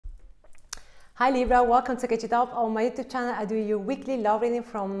Hi Libra, welcome to Catchit-up. On my YouTube channel, I do your weekly love reading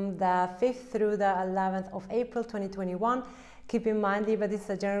from the 5th through the 11th of April 2021. Keep in mind, Libra, this is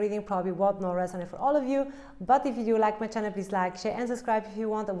a general reading, probably won't not resonate for all of you. But if you do like my channel, please like, share and subscribe if you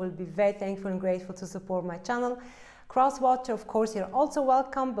want. I will be very thankful and grateful to support my channel. Cross-watcher, of course, you're also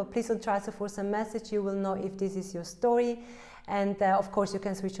welcome, but please don't try to force a message. You will know if this is your story. And of course, you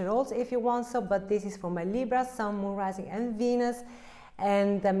can switch your roles if you want so, but this is for my Libra, Sun, Moon, Rising and Venus.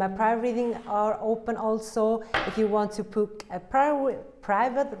 And my private reading are open also. If you want to book a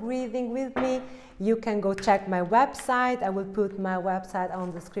private reading with me, you can go check my website. I will put my website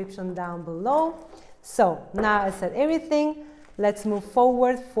on the description down below. So now I said everything. Let's move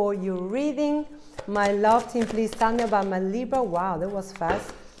forward for your reading. My love team, please tell me about my Libra. Wow, that was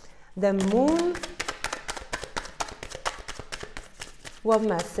fast. The Moon. What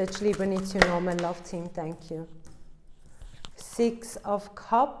message Libra needs to know, my love team? Thank you. Six of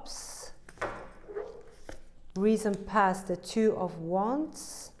Cups, reason past, the Two of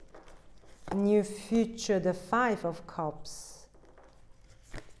Wands, new future, the Five of Cups,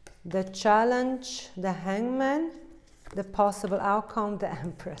 the challenge, the Hangman, the possible outcome, the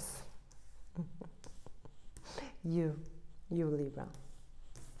Empress. you Libra,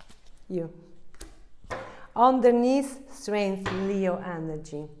 you. Underneath, strength, Leo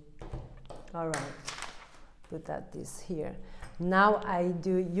energy. All right, put this here. Now I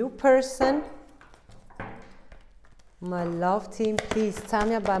do you person. My love team, please tell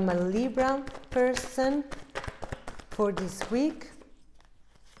me about my Libra person for this week.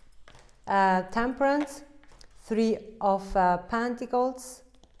 Temperance, Three of Pentacles,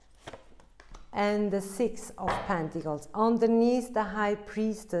 and the Six of Pentacles. Underneath, the High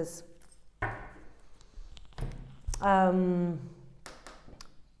Priestess.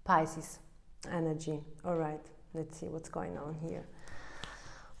 Pisces energy. All right. Let's see what's going on here.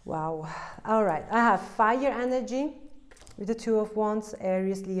 Wow. All right. I have fire energy with the Two of Wands,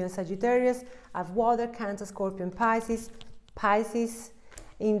 Aries, Leo, and Sagittarius. I have water, Cancer, Scorpion, Pisces. Pisces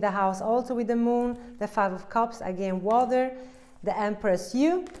in the house also with the Moon. The Five of Cups, again, water. The Empress,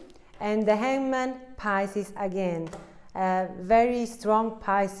 you. And the Hangman, Pisces again. Very strong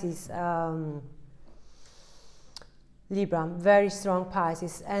Pisces. Libra, very strong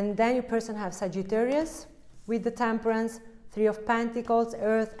Pisces. And then your person has Sagittarius with the Temperance, Three of Pentacles,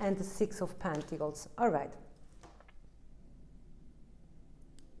 Earth, and the Six of Pentacles. All right.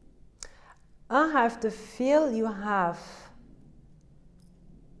 I have the feel you have,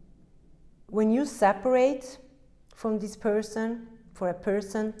 when you separate from this person, for a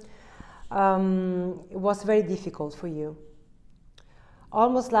person, it was very difficult for you.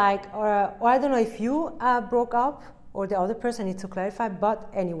 Almost like, or I don't know if you broke up, or the other person needs to clarify, but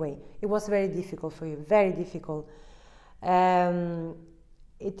anyway, it was very difficult for you, very difficult.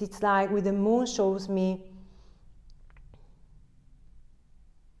 It's like with the Moon shows me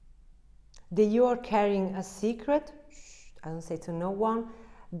that you are carrying a secret, I don't say to no one,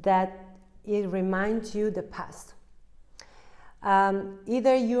 that it reminds you the past.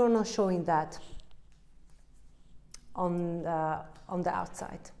 Either you're not showing that on the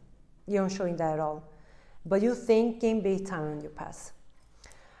outside, you're not showing that at all. But you're thinking big time on your past.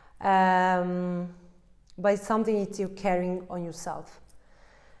 But it's something that you're carrying on yourself.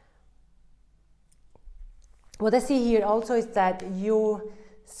 What I see here also is that you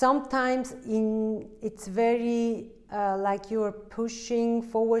sometimes it's very like you're pushing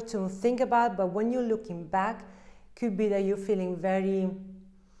forward to think about, but when you're looking back, could be that you're feeling very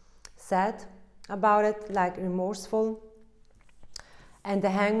sad about it, like remorseful. And the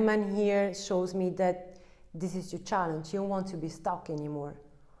Hangman here shows me that this is your challenge. You don't want to be stuck anymore.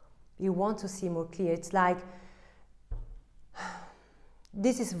 You want to see more clear. It's like,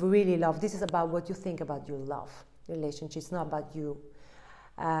 this is really love. This is about what you think about your love relationship. It's not about you,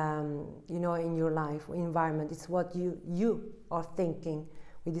 you know, in your life, environment. It's what you are thinking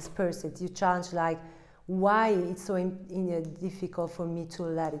with this person. You challenge like, why it's so difficult for me to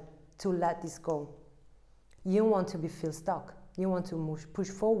let this go. You don't want to feel stuck. You want to push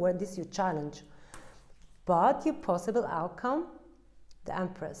forward. This is your challenge. But your possible outcome, the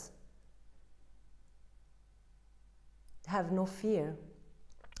Empress. Have no fear.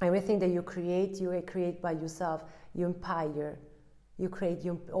 Everything that you create by yourself. You empire. You create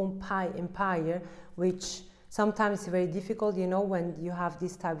your own empire, which sometimes is very difficult, you know, when you have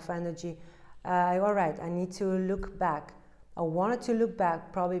this type of energy. All right, I need to look back. I wanted to look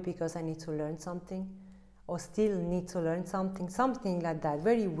back probably because I need to learn something, or still need to learn something like that.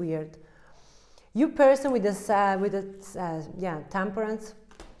 Very weird. You person with this, Temperance,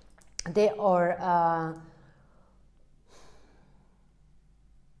 they are,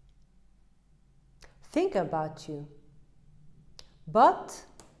 think about you. But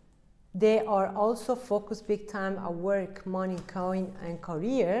they are also focused big time on work, money, coin, and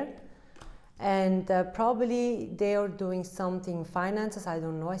career. And probably they are doing something finances. I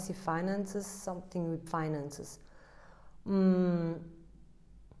don't know. I see finances, something with finances.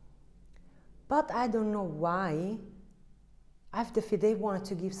 But I don't know why. I have the feel they wanted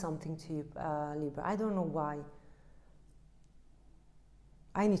to give something to you, Libra. I don't know why.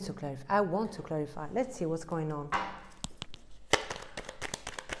 I need to clarify. I want to clarify. Let's see what's going on.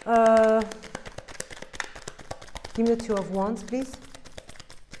 Give me the Two of Wands, please.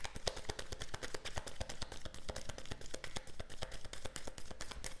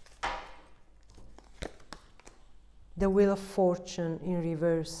 The Wheel of Fortune in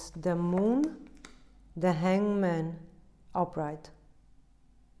reverse. The Moon, the Hangman upright.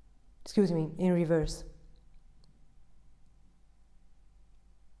 Excuse me, in reverse.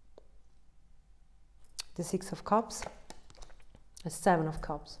 The Six of Cups. The Seven of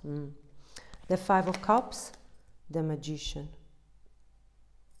Cups. The Five of Cups. The Magician.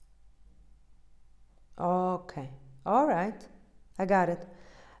 Okay. All right. I got it.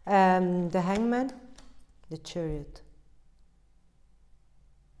 The Hangman. The Chariot.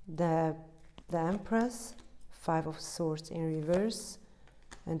 The Empress. Five of Swords in reverse.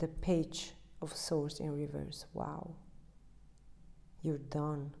 And the Page of Swords in reverse. Wow. You're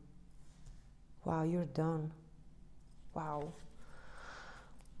done. Wow, you're done. Wow.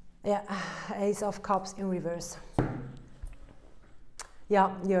 Yeah, Ace of Cups in reverse. Yeah,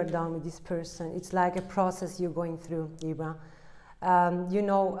 you're done with this person. It's like a process you're going through, Libra. You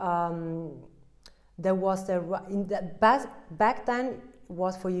know, there was back then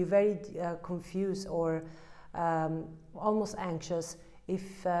was for you very confused or almost anxious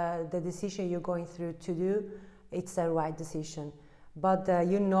if the decision you're going through to do, it's the right decision. But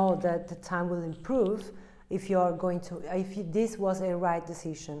you know that the time will improve if you are going to, this was a right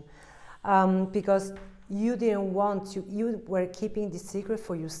decision, because you didn't want to, you were keeping this secret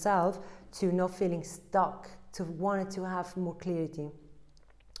for yourself to not feeling stuck, to wanted to have more clarity,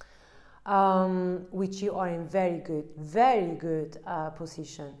 which you are in very good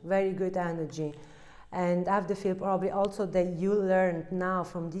position, very good energy. And I have the feel probably also that you learned now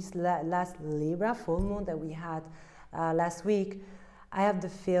from this last Libra full moon that we had last week. I have the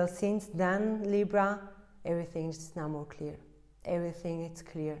feel since then, Libra, everything is now more clear. Everything is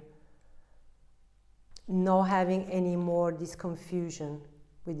clear. No having any more this confusion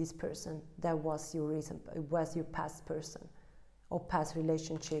with this person. That was your reason. It was your past person or past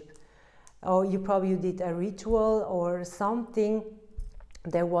relationship. Or you probably did a ritual or something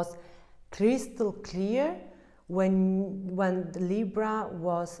that was crystal clear when Libra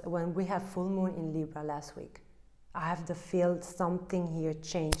was, when we have full moon in Libra last week. I have the feel something here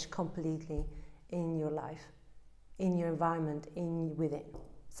changed completely in your life, in your environment, within.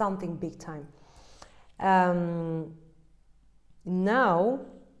 Something big time. Now,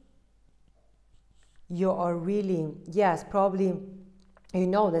 you are really, yes, probably, you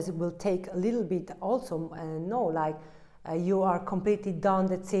know that it will take a little bit also, you are completely done,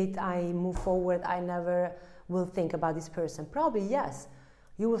 that's it, I move forward, I never will think about this person. Probably, yes.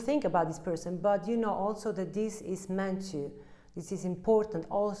 You will think about this person, but you know also that this is meant to, this is important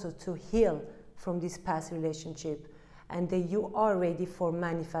also to heal from this past relationship, and that you are ready for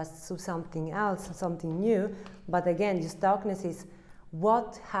manifest to something else, something new. But again, the stuckness is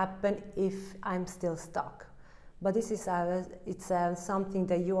what happened if I'm still stuck. But this is something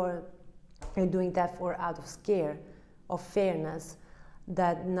that you're doing that for out of scare, of fairness,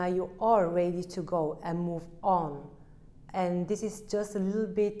 that now you are ready to go and move on. And this is just a little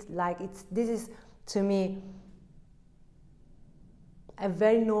bit like, this is to me a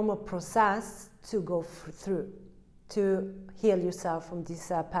very normal process to go through, to heal yourself from this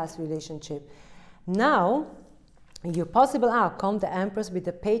past relationship. Now, your possible outcome, the Empress with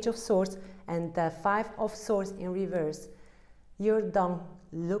the Page of Swords and the Five of Swords in reverse. You're done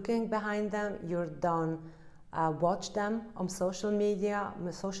looking behind them, you're done watch them on social media,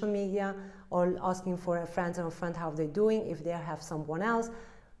 or asking for a friend or a friend how they're doing, if they have someone else.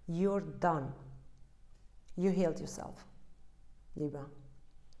 You're done. You healed yourself, Libra.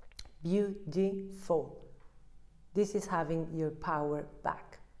 Beautiful. This is having your power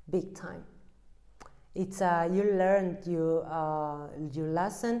back, big time. It's you learned your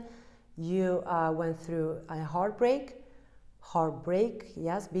lesson. You went through a heartbreak,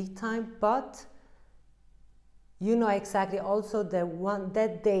 yes, big time, but you know exactly also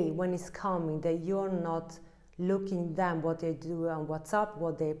that day when it's coming, that you're not looking them, what they do on WhatsApp,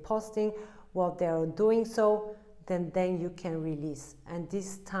 what they're posting, what they're doing, so then you can release. And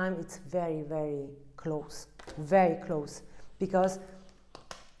this time it's very, very close, because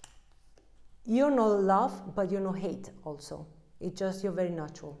you're no love, but you're no hate also. It's just you're very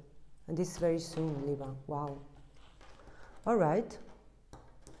natural. And this is very soon, Libra. Wow. All right.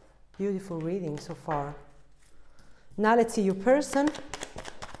 Beautiful reading so far. Now let's see your person.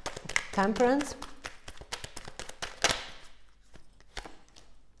 Temperance.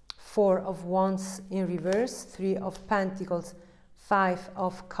 4 of Wands in reverse, 3 of Pentacles, 5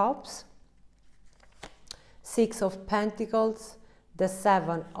 of Cups, 6 of Pentacles, the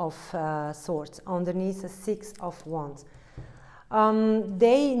 7 of Swords. Underneath the 6 of Wands.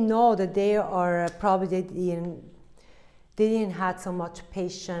 They know that they are probably they didn't have so much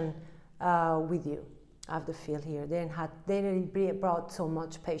patience with you. I have the feel here. They didn't brought so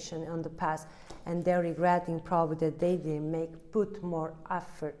much patience in the past, and they're regretting probably that they didn't put more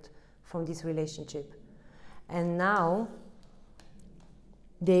effort from this relationship. And now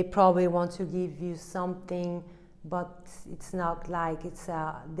they probably want to give you something, but it's not like it's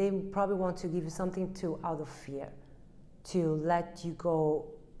they probably want to give you something out of fear, to let you go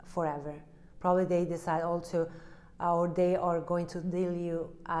forever. Probably they decide also, or they are going to deal you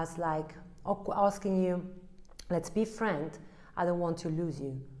as like asking you, let's be friends, I don't want to lose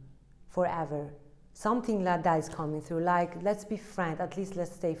you forever. Something like that is coming through, like, let's be friends, at least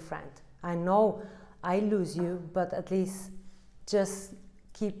let's stay friends. I know I lose you, but at least just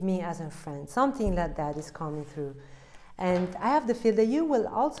keep me as a friend. Something like that is coming through. And I have the feel that you will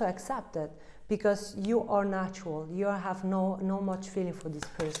also accept it, because you are natural. You have no much feeling for this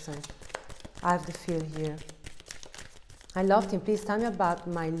person. I have the feel here. I loved him. Please tell me about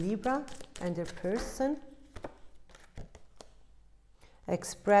my Libra and their person.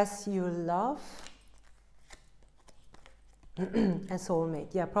 Express your love. And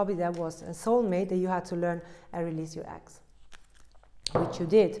soulmate. Yeah, probably that was a soulmate that you had to learn and release your ex, which you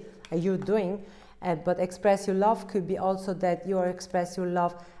did, and you're doing. But express your love could be also that you express your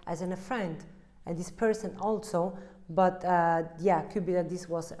love as a friend, and this person also. But yeah, could be that this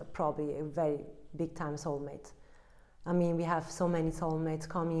was probably a very big time soulmate. I mean, we have so many soulmates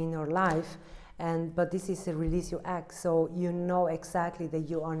coming in our life, but this is a release your ex, so you know exactly that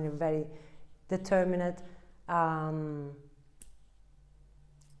you are in a very determined,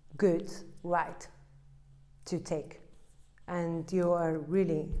 good right to take, and you are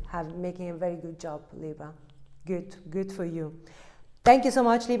really making a very good job, Libra. Good for you. Thank you so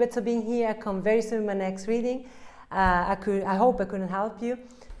much, Libra, for being here. I come very soon in my next reading. I hope I couldn't help you.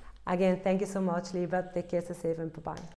 Again, thank you so much, Libra. Take care, stay safe, and bye-bye.